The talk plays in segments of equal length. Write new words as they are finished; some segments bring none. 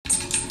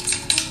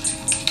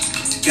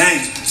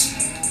Gangsters.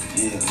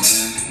 Yeah,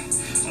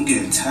 man. I'm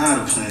getting tired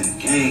of playing the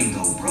game,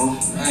 though, bro.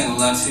 I ain't gonna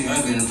lie to you. I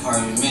ain't been in the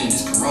party in a minute.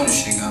 This corona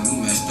shit got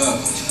me messed up.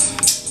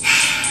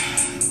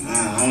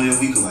 Man, only a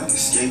week of, like,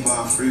 escape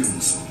our freedom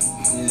or something.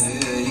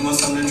 Yeah. You want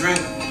something to drink?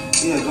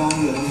 Yeah, go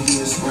ahead. Let me give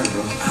you a Sprite,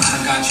 bro.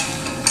 I got you.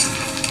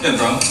 Yeah,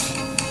 bro.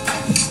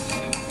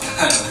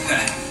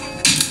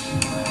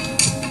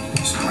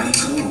 It's mighty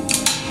cool.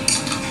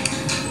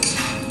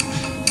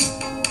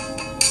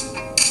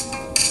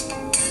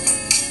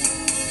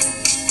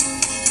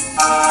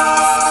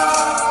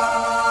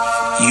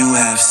 You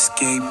have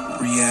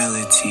escaped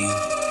reality.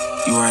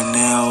 You are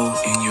now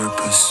in your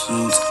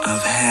pursuit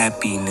of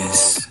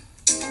happiness.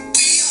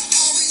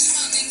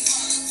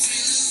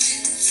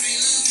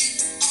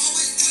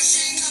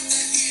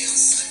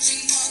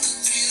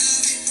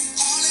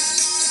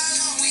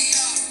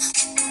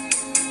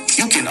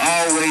 You can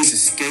always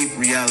escape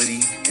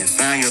reality and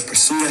find your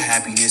pursuit of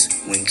happiness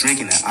when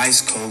drinking an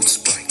ice cold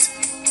Sprite.